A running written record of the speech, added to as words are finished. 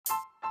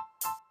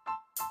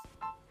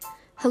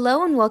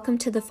Hello and welcome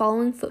to the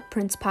Following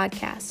Footprints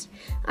podcast.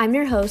 I'm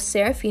your host,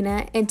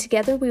 Serafina, and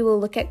together we will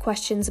look at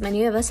questions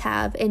many of us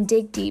have and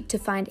dig deep to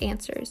find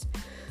answers.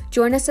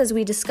 Join us as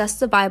we discuss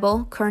the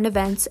Bible, current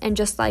events, and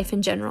just life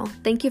in general.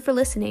 Thank you for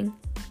listening.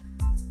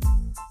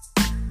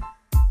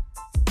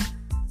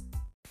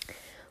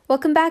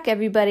 Welcome back,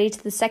 everybody,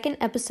 to the second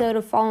episode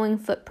of Following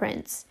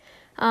Footprints.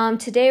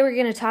 Today we're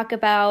going to talk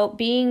about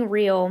being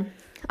real.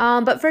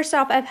 But first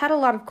off, I've had a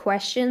lot of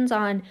questions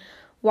on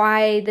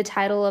why the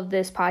title of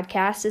this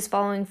podcast is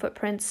Following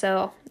Footprints,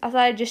 so I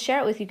thought I'd just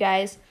share it with you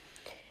guys.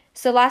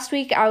 So last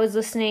week I was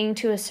listening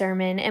to a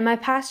sermon, and my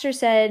pastor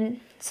said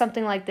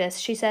something like this.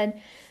 She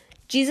said,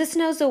 "Jesus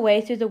knows the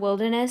way through the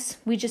wilderness,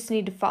 we just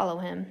need to follow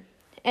him."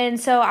 And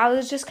so I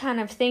was just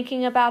kind of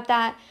thinking about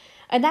that,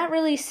 and that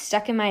really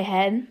stuck in my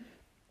head.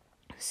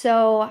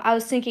 So I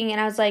was thinking, and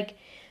I was like,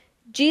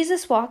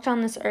 Jesus walked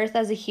on this earth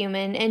as a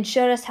human and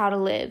showed us how to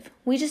live.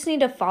 We just need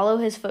to follow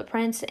his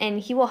footprints,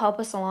 and he will help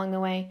us along the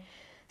way.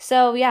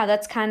 So yeah,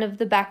 that's kind of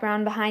the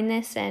background behind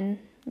this, and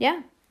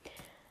yeah.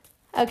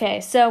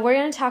 Okay, so we're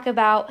going to talk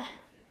about,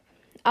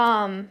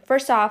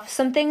 first off,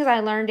 some things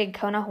I learned in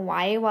Kona,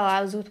 Hawaii while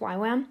I was with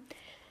YWAM.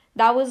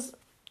 That was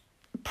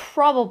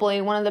probably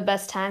one of the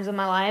best times of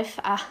my life.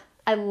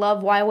 I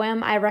love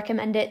YWAM. I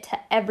recommend it to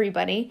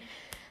everybody.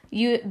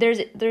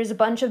 There's a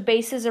bunch of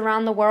bases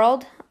around the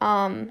world.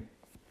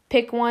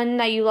 Pick one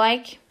that you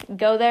like,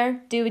 go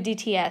there, do a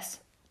DTS.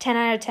 10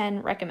 out of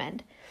 10,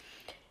 recommend.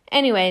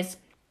 Anyways,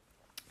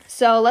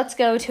 so let's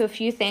go to a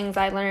few things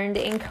I learned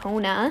in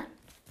Kona.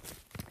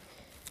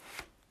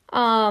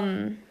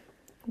 One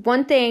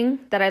thing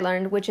that I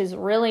learned, which is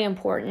really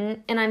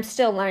important, and I'm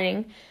still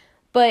learning,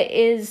 but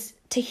is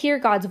to hear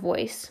God's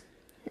voice.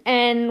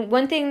 And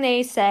one thing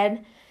they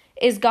said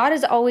is God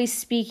is always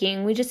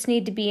speaking. We just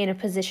need to be in a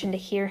position to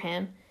hear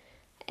him.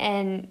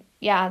 And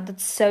yeah,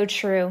 that's so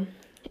true.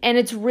 And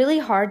it's really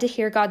hard to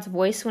hear God's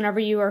voice whenever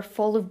you are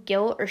full of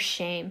guilt or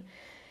shame.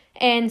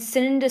 And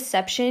sin and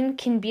deception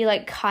can be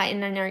like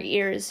cotton in our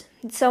ears.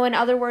 So in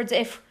other words,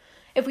 if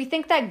we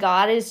think that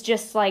God is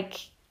just like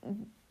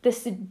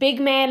this big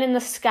man in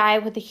the sky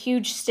with a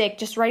huge stick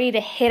just ready to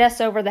hit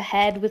us over the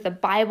head with a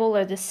Bible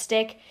or the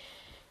stick,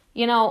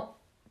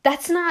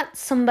 that's not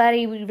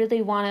somebody we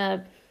really want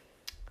to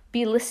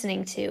be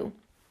listening to.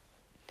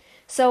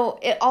 So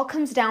it all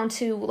comes down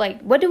to,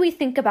 what do we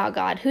think about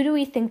God? Who do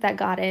we think that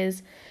God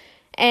is?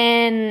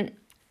 And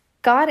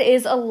God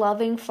is a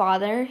loving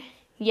Father.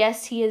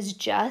 Yes, he is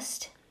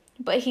just,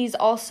 but he's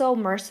also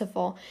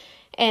merciful.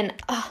 And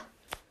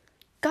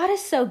God is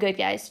so good,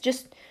 guys.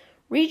 Just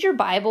read your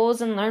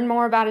Bibles and learn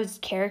more about his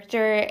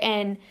character,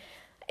 and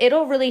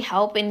it'll really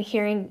help in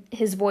hearing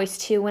his voice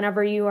too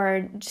whenever you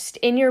are just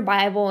in your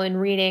Bible and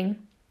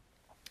reading.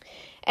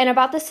 And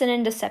about the sin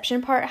and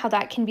deception part, how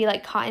that can be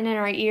like cotton in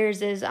our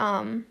ears is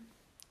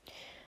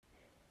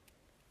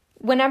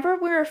whenever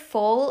we're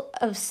full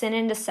of sin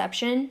and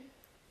deception,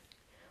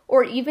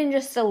 or even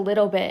just a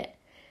little bit,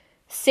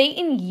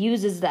 Satan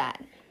uses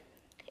that.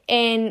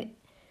 And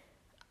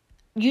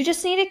you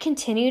just need to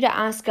continue to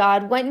ask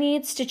God, what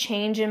needs to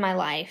change in my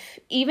life?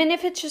 Even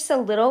if it's just a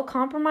little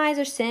compromise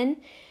or sin,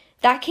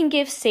 that can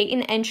give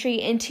Satan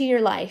entry into your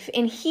life.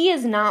 And he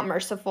is not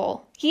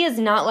merciful. He is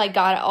not like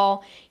God at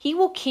all. He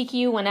will kick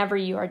you whenever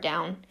you are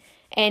down.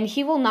 And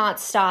he will not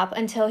stop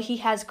until he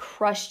has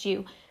crushed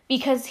you.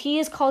 Because he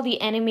is called the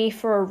enemy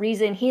for a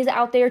reason. He's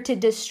out there to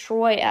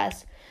destroy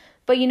us.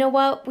 But you know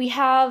what? We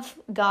have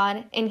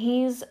God, and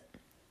He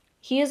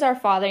is our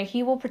Father.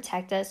 He will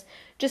protect us.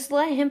 Just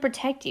let him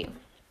protect you.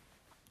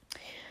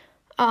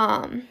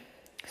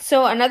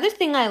 So another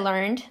thing I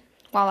learned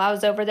while I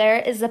was over there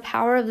is the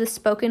power of the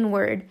spoken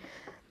word,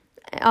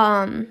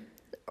 or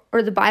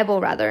the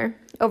Bible rather,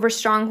 over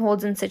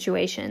strongholds and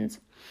situations.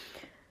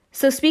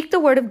 So speak the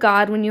word of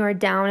God when you are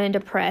down and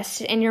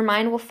depressed, and your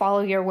mind will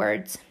follow your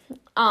words,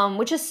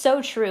 which is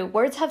so true.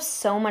 Words have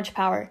so much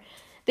power.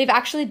 They've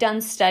actually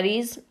done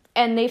studies,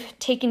 and they've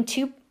taken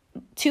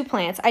two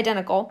plants,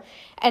 identical,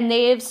 and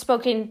they've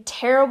spoken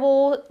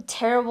terrible,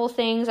 terrible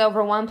things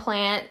over one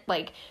plant,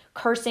 like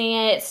cursing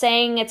it,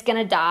 saying it's going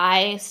to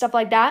die, stuff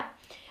like that.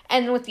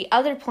 And with the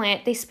other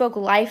plant, they spoke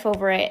life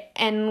over it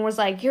and was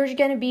like, you're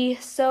going to be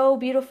so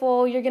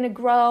beautiful, you're going to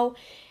grow.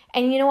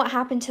 And you know what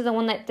happened to the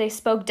one that they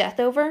spoke death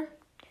over?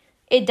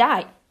 It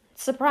died.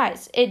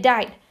 Surprise, it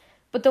died.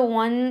 But the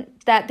one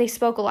that they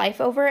spoke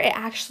life over, it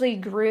actually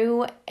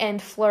grew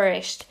and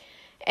flourished.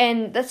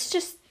 And that's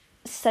just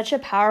such a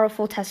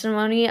powerful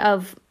testimony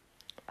of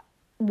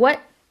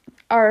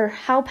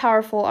how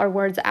powerful our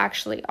words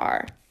actually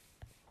are.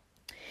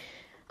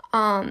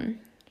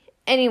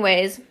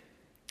 Anyways,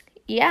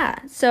 yeah,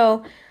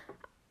 so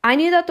I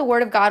knew that the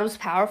word of God was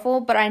powerful,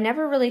 but I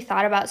never really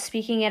thought about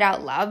speaking it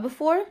out loud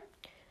before,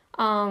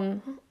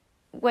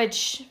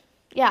 which,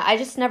 yeah, I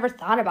just never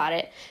thought about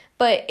it.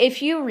 But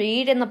if you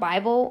read in the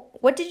Bible,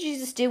 what did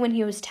Jesus do when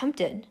he was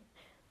tempted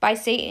by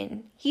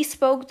Satan? He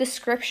spoke the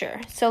scripture.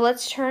 So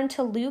let's turn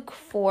to Luke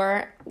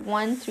 4,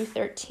 1 through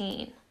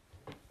 13.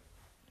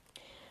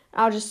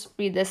 I'll just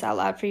read this out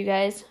loud for you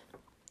guys.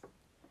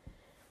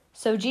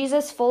 So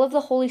Jesus, full of the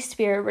Holy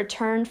Spirit,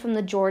 returned from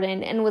the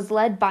Jordan and was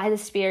led by the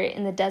Spirit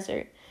in the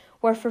desert,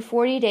 where for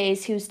 40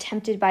 days he was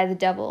tempted by the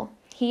devil.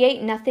 He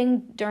ate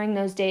nothing during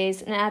those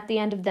days, and at the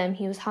end of them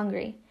he was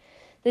hungry.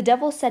 The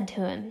devil said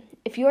to him,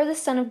 "If you are the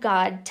Son of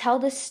God, tell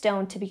this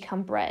stone to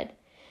become bread."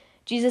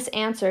 Jesus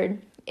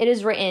answered, "It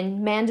is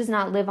written, man does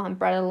not live on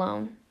bread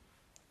alone."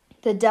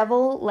 The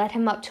devil led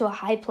him up to a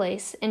high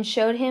place and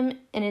showed him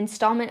an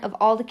installment of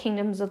all the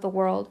kingdoms of the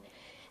world.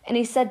 And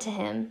he said to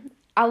him,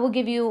 "I will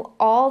give you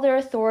all their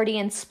authority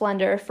and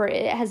splendor, for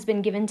it has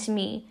been given to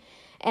me,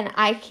 and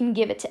I can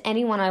give it to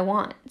anyone I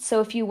want. So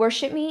if you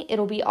worship me,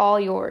 it'll be all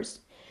yours."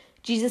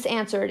 Jesus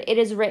answered, "It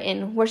is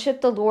written,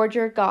 worship the Lord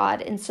your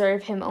God and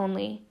serve him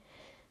only."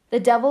 The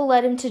devil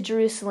led him to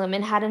Jerusalem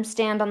and had him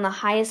stand on the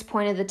highest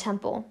point of the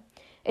temple.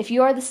 "If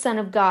you are the Son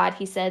of God,"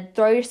 he said,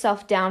 "throw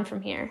yourself down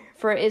from here,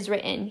 for it is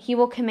written, he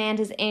will command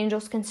his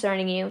angels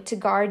concerning you to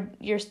guard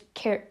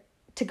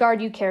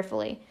you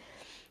carefully.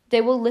 They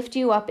will lift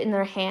you up in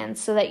their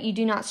hands so that you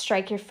do not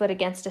strike your foot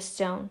against a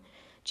stone."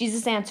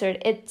 Jesus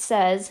answered, "It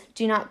says,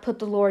 do not put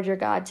the Lord your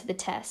God to the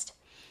test."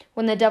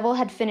 When the devil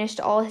had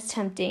finished all his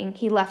tempting,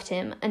 he left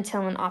him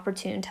until an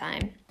opportune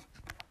time.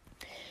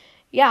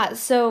 Yeah,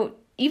 so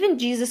even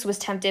Jesus was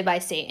tempted by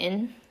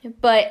Satan,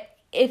 but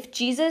if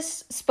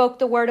Jesus spoke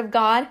the word of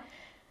God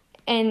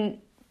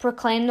and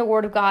proclaimed the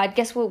word of God,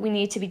 guess what we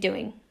need to be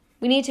doing?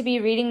 We need to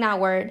be reading that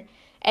word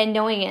and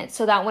knowing it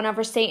so that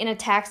whenever Satan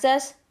attacks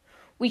us,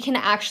 we can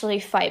actually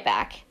fight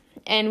back.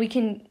 And we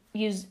can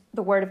use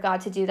the word of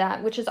God to do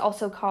that, which is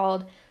also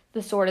called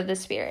the sword of the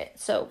Spirit.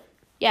 So,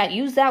 yeah,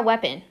 use that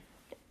weapon.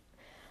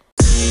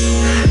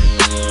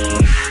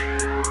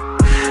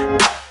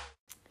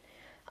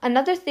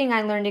 Another thing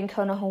I learned in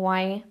Kona,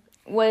 Hawaii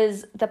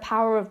was the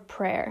power of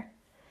prayer.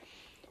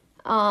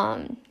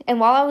 And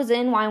while I was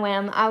in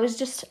YWAM, I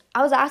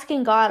was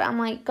asking God, I'm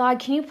like, "God,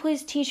 can you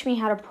please teach me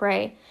how to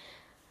pray?"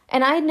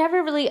 And I had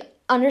never really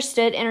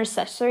understood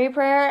intercessory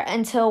prayer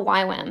until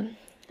YWAM.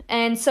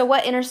 And so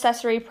what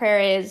intercessory prayer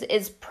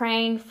is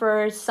praying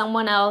for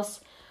someone else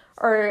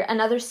or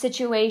another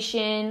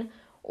situation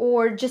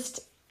or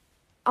just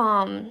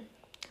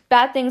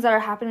bad things that are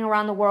happening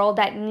around the world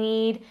that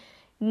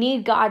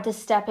need God to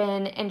step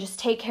in and just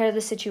take care of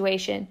the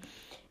situation.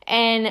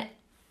 And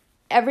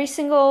every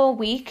single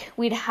week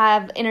we'd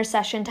have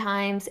intercession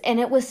times, and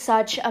it was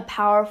such a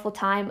powerful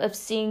time of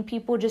seeing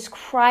people just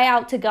cry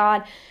out to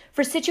God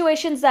for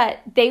situations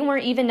that they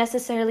weren't even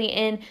necessarily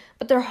in,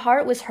 but their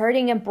heart was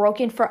hurting and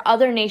broken for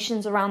other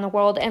nations around the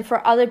world and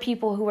for other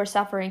people who were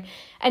suffering.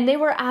 And they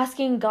were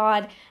asking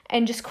God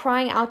and just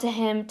crying out to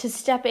him to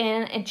step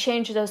in and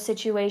change those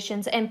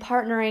situations and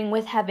partnering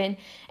with heaven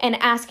and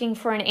asking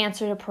for an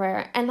answer to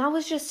prayer. And that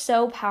was just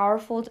so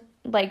powerful,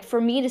 like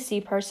for me to see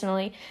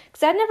personally,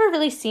 because I'd never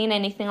really seen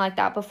anything like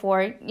that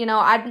before. You know,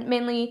 I'd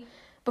mainly,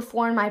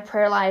 before in my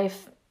prayer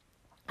life,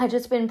 I'd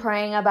just been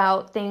praying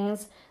about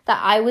things that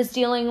I was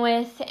dealing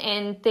with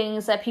and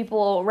things that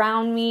people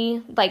around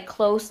me, like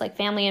close, like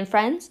family and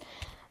friends.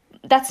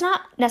 That's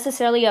not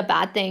necessarily a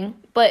bad thing,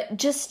 but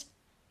just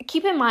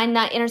keep in mind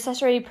that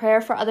intercessory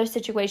prayer for other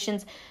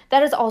situations,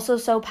 that is also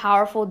so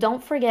powerful.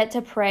 Don't forget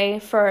to pray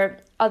for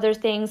other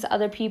things,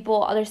 other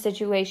people, other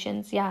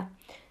situations. Yeah.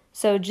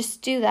 So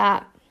just do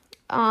that.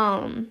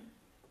 And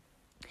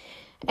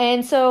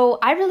so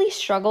I really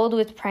struggled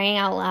with praying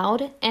out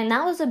loud, and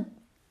that was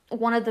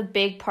one of the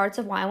big parts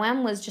of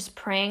YWAM was just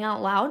praying out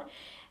loud.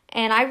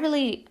 And I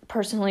really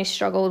personally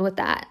struggled with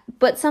that.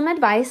 But some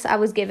advice I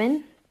was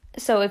given.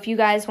 So if you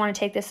guys want to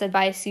take this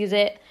advice, use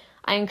it.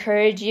 I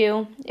encourage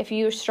you if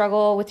you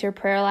struggle with your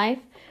prayer life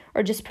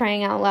or just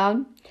praying out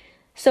loud.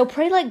 So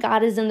pray like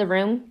God is in the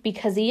room,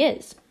 because he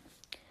is.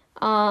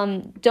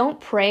 Don't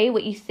pray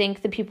what you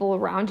think the people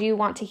around you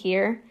want to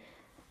hear.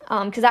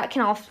 Because that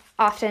can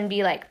often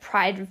be like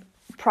pride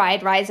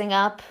rising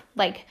up.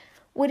 Like,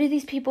 what do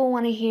these people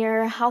want to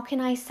hear? How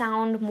can I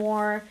sound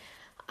more,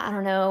 I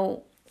don't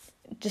know,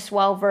 just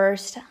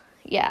well-versed?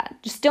 Yeah,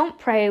 just don't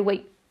pray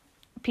what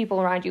people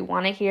around you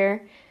want to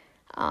hear.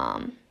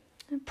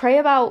 Pray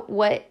about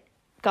what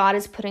God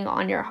is putting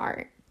on your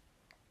heart.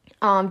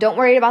 Don't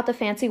worry about the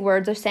fancy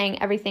words or saying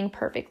everything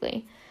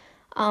perfectly.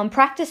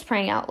 Practice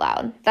praying out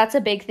loud. That's a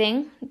big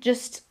thing.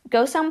 Just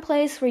go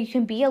someplace where you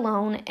can be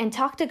alone and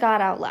talk to God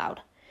out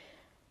loud.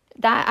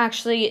 That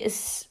actually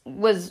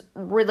was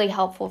really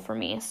helpful for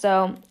me.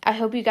 So I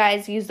hope you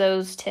guys use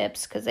those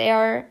tips because they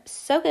are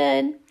so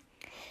good.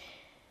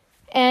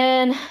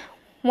 And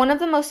one of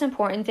the most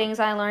important things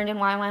I learned in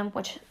YWAM,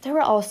 which they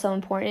were all so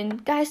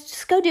important, guys,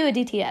 just go do a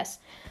DTS.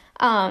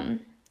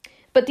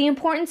 But the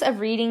importance of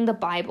reading the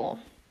Bible.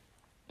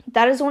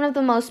 That is one of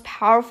the most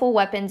powerful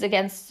weapons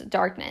against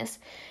darkness.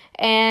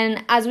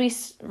 And as we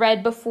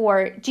read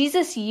before,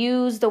 Jesus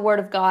used the word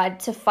of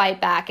God to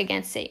fight back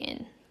against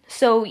Satan.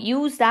 So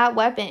use that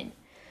weapon.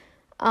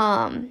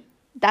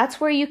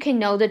 That's where you can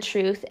know the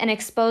truth and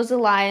expose the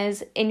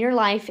lies in your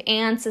life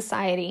and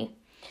society.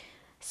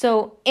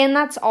 And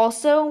that's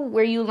also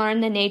where you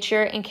learn the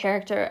nature and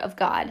character of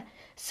God.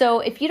 So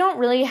if you don't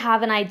really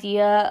have an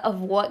idea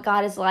of what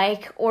God is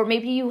like, or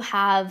maybe you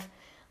have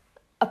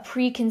a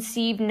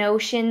preconceived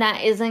notion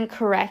that isn't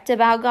correct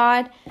about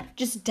God,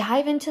 just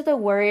dive into the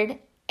Word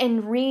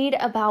and read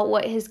about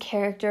what his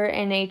character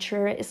and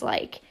nature is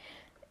like.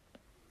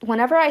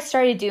 Whenever I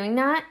started doing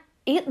that,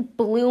 it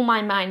blew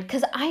my mind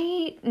because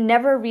I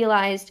never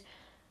realized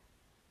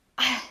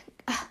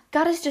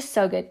God is just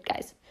so good,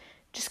 guys.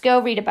 Just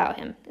go read about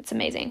him. It's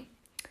amazing.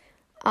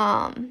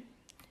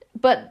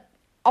 But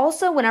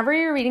also, whenever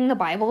you're reading the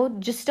Bible,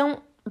 just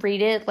don't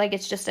read it like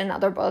it's just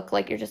another book.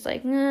 Like you're just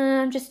like,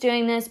 I'm just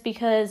doing this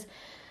because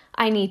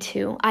I need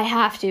to. I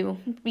have to.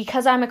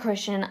 Because I'm a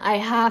Christian, I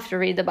have to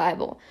read the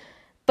Bible.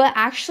 But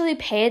actually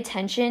pay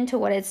attention to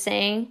what it's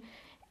saying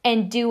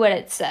and do what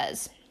it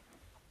says.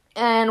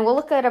 And we'll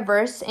look at a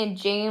verse in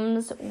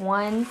James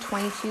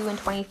 1:22 and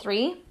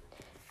 23.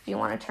 If you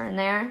want to turn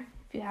there,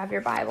 if you have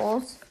your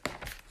Bibles.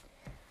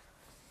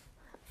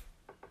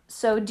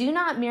 So do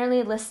not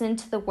merely listen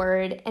to the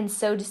word and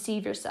so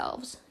deceive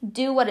yourselves.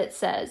 Do what it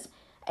says.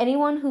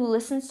 Anyone who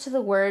listens to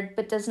the word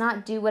but does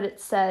not do what it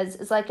says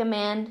is like a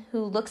man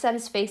who looks at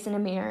his face in a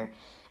mirror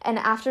and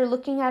after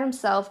looking at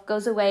himself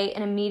goes away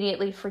and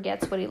immediately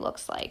forgets what he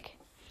looks like.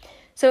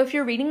 So if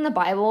you're reading the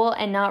Bible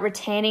and not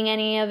retaining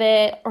any of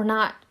it or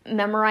not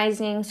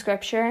memorizing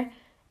scripture,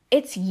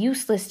 it's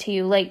useless to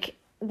you. Like,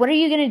 what are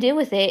you going to do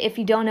with it if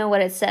you don't know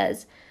what it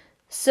says?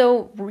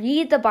 So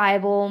read the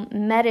Bible,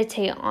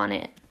 meditate on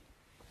it.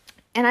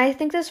 And I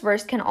think this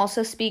verse can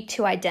also speak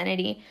to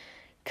identity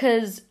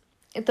because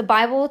the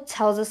Bible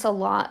tells us a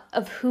lot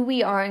of who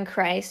we are in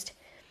Christ.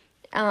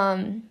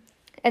 And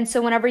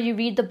so whenever you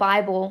read the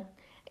Bible,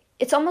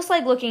 it's almost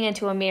like looking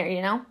into a mirror,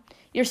 you know?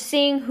 You're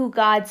seeing who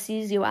God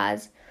sees you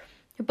as.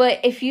 But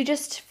if you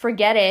just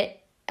forget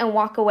it and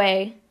walk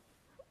away,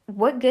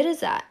 what good is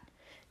that?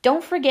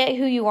 Don't forget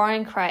who you are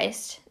in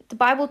Christ. The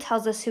Bible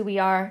tells us who we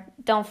are.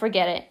 Don't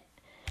forget it.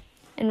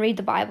 And read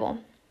the Bible.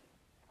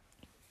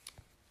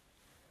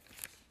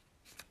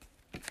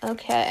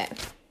 Okay.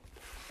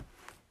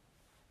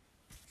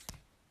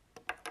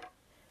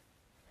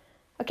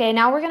 Okay,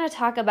 now we're going to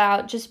talk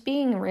about just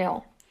being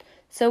real.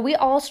 So we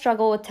all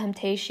struggle with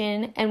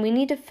temptation, and we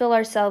need to fill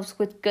ourselves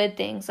with good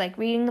things like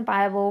reading the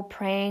Bible,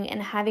 praying,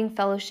 and having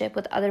fellowship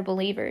with other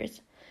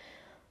believers.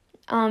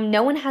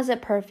 No one has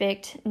it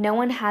perfect. No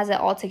one has it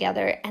all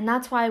together, and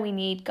that's why we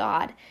need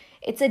God.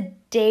 It's a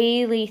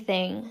daily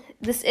thing.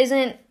 This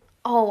isn't,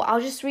 I'll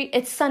just read,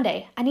 it's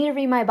Sunday. I need to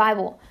read my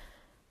Bible.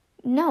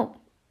 No.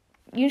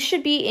 You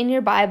should be in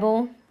your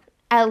Bible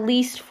at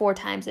least 4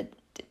 times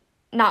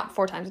not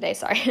 4 times a day,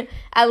 sorry.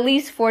 At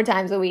least 4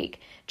 times a week.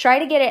 Try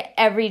to get it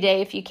every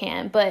day if you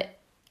can, but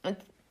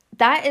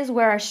that is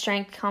where our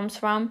strength comes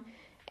from,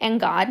 and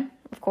God,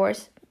 of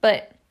course,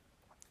 but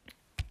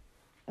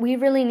we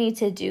really need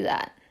to do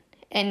that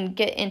and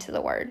get into the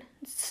Word.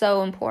 It's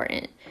so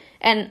important.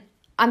 And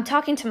I'm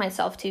talking to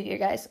myself too here,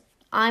 guys.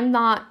 I'm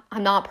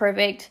not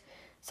perfect.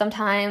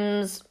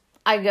 Sometimes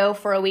I go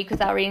for a week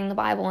without reading the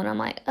Bible and I'm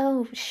like,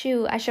 oh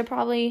shoot, I should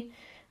probably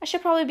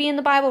be in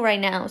the Bible right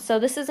now. So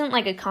this isn't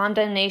like a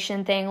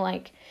condemnation thing,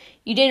 like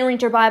you didn't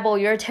read your Bible,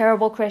 you're a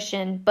terrible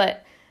Christian,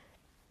 but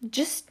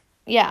just,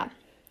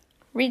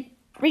 read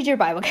your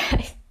Bible,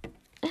 guys.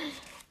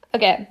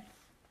 Okay.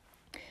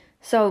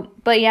 So,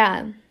 but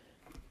yeah,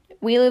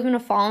 we live in a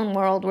fallen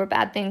world where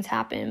bad things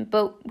happen,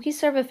 but we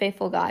serve a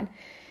faithful God.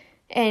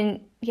 And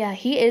yeah,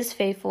 he is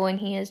faithful and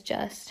he is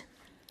just.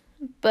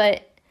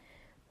 But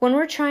when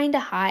we're trying to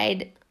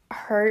hide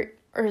hurt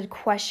or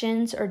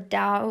questions or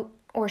doubt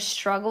or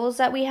struggles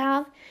that we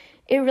have,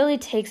 it really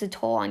takes a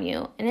toll on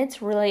you, and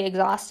it's really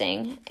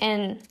exhausting.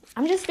 And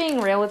I'm just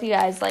being real with you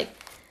guys, like,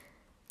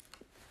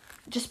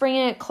 just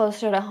bringing it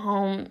closer to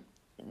home.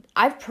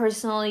 I've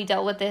personally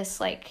dealt with this,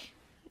 like,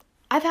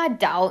 I've had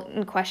doubt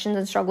and questions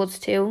and struggles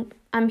too.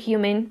 I'm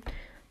human.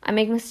 I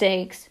make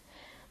mistakes.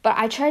 But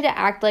I tried to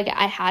act like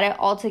I had it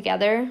all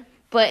together,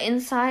 but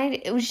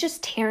inside, it was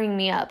just tearing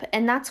me up.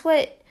 And that's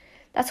what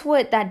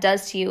that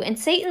does to you. And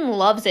Satan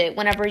loves it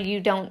whenever you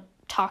don't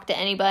talk to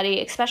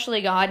anybody,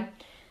 especially God,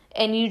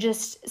 and you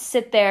just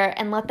sit there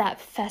and let that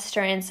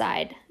fester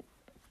inside.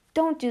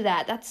 Don't do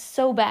that. That's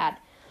so bad.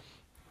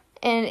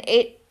 And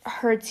it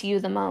hurts you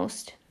the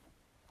most.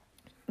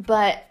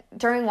 But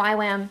during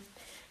YWAM,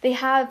 they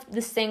have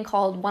this thing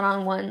called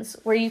one-on-ones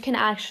where you can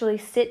actually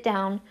sit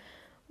down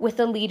with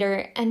a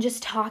leader and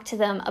just talk to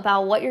them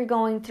about what you're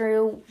going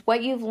through,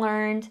 what you've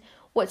learned,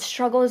 what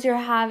struggles you're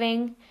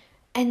having.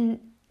 And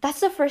that's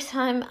the first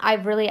time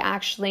I've really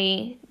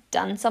actually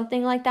done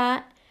something like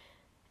that.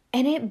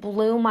 And it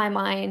blew my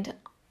mind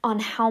on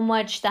how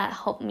much that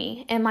helped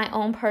me in my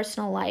own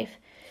personal life.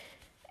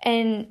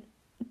 And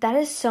that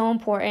is so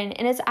important.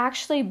 And it's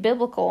actually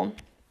biblical.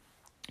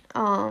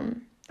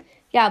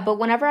 But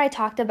whenever I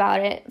talked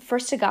about it,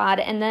 first to God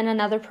and then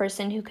another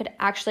person who could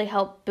actually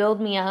help build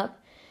me up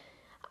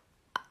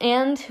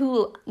and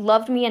who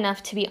loved me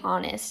enough to be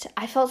honest,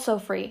 I felt so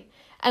free.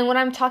 And when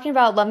I'm talking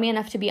about love me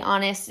enough to be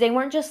honest, they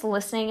weren't just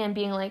listening and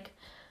being like,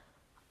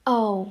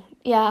 oh,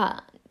 yeah,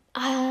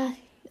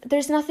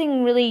 there's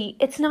nothing really,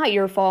 it's not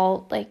your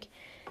fault. Like,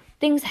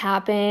 things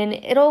happen.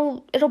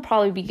 It'll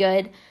probably be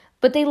good.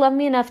 But they loved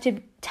me enough to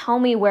tell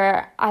me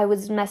where I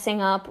was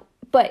messing up,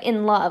 but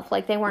in love.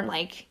 Like, they weren't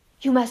like,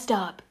 you messed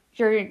up,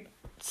 you're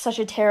such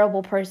a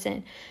terrible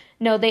person.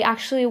 No, they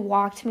actually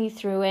walked me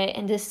through it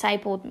and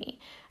discipled me.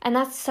 And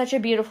that's such a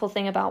beautiful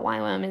thing about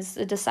YWAM, is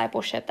the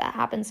discipleship that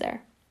happens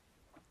there.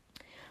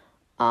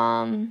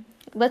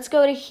 Let's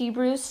go to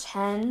Hebrews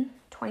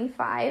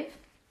 10:25.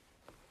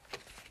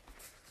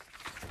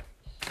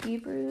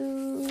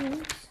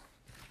 Hebrews.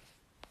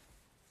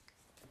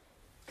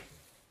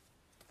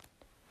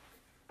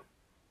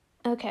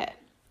 Okay.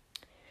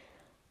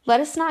 Let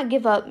us not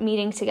give up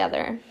meeting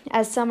together,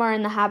 as some are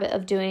in the habit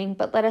of doing,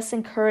 but let us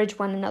encourage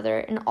one another,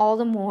 and all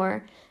the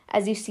more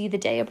as you see the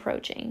day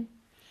approaching.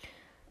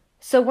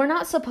 So we're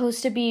not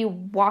supposed to be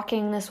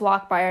walking this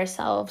walk by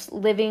ourselves,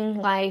 living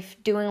life,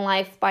 doing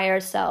life by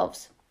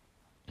ourselves,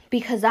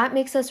 because that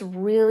makes us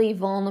really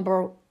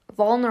vulnerable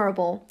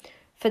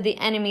for the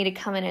enemy to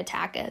come and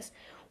attack us.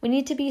 We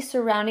need to be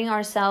surrounding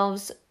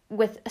ourselves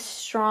with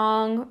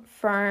strong,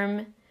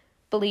 firm,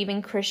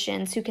 believing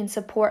Christians who can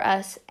support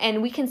us,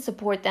 and we can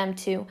support them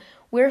too.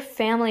 We're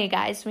family,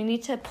 guys. We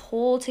need to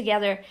pull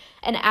together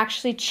and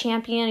actually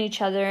champion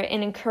each other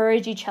and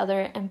encourage each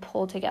other and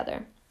pull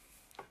together.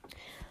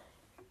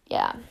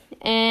 Yeah.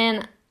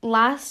 And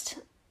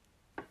lastly,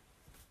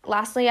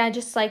 I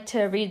just like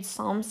to read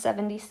Psalm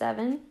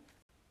 77.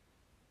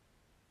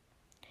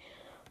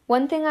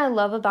 One thing I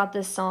love about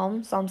this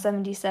Psalm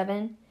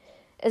 77,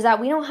 is that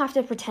we don't have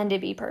to pretend to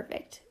be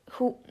perfect.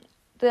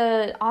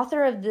 The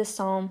author of this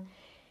Psalm,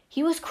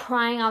 he was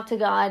crying out to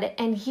God,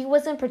 and he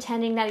wasn't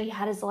pretending that he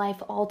had his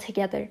life all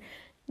together.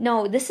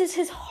 No, this is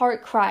his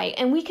heart cry,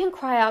 and we can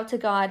cry out to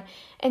God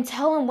and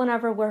tell him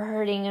whenever we're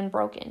hurting and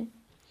broken.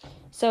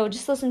 So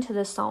just listen to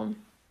this psalm.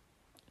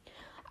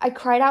 I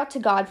cried out to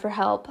God for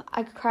help.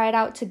 I cried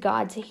out to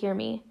God to hear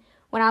me.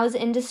 When I was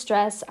in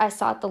distress, I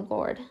sought the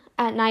Lord.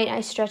 At night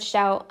I stretched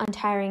out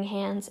untiring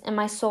hands, and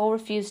my soul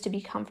refused to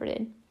be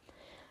comforted.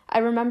 I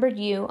remembered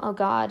you, O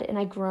God, and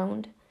I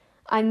groaned.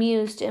 I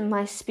mused, and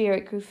my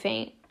spirit grew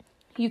faint.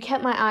 You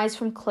kept my eyes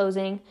from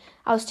closing.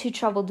 I was too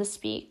troubled to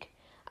speak.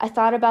 I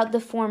thought about the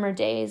former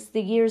days,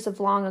 the years of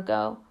long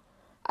ago.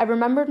 I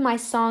remembered my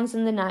songs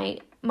in the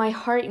night. My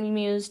heart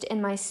mused,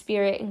 and my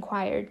spirit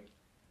inquired.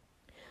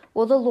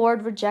 Will the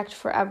Lord reject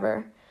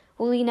forever?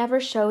 Will he never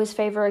show his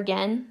favor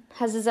again?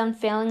 Has his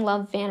unfailing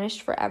love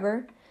vanished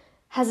forever?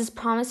 Has his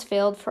promise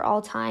failed for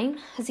all time?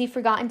 Has he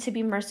forgotten to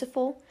be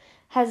merciful?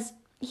 Has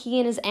he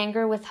in his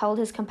anger withheld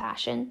his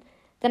compassion?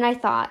 Then I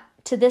thought,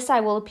 to this I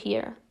will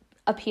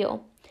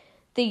appeal.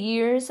 The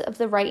years of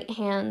the right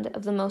hand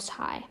of the Most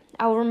High.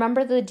 I will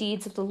remember the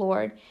deeds of the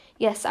Lord.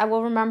 Yes, I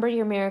will remember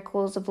your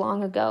miracles of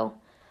long ago.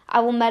 I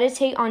will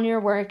meditate on your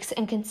works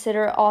and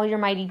consider all your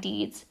mighty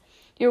deeds.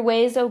 Your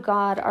ways, O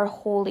God, are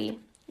holy.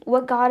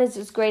 What God is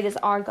as great as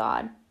our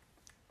God?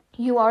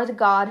 You are the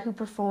God who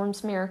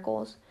performs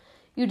miracles.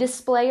 You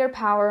display your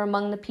power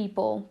among the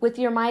people. With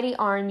your mighty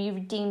arm you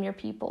redeem your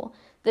people,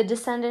 the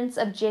descendants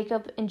of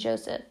Jacob and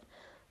Joseph.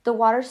 The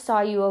waters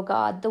saw you, O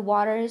God. The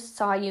waters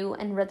saw you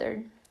and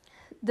withered.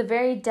 The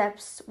very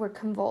depths were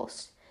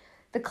convulsed.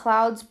 The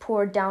clouds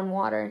poured down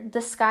water.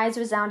 The skies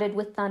resounded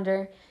with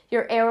thunder.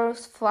 Your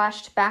arrows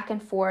flashed back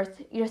and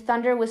forth. Your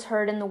thunder was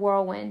heard in the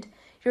whirlwind.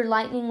 Your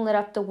lightning lit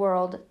up the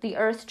world. The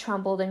earth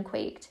trembled and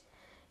quaked.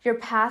 Your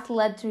path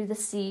led through the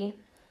sea,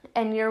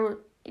 and your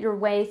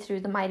way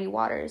through the mighty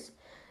waters.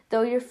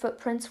 Though your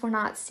footprints were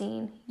not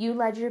seen, you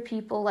led your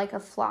people like a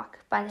flock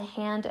by the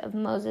hand of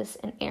Moses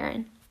and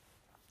Aaron.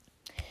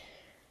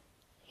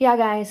 Yeah,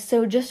 guys,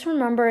 so just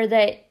remember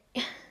that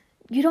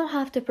you don't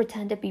have to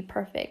pretend to be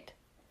perfect.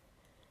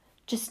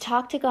 Just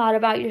talk to God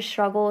about your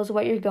struggles,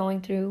 what you're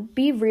going through.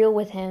 Be real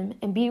with him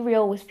and be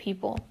real with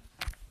people.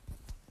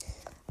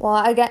 Well,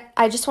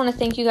 I just want to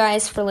thank you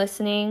guys for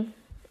listening.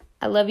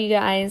 I love you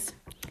guys.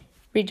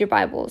 Read your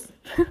Bibles.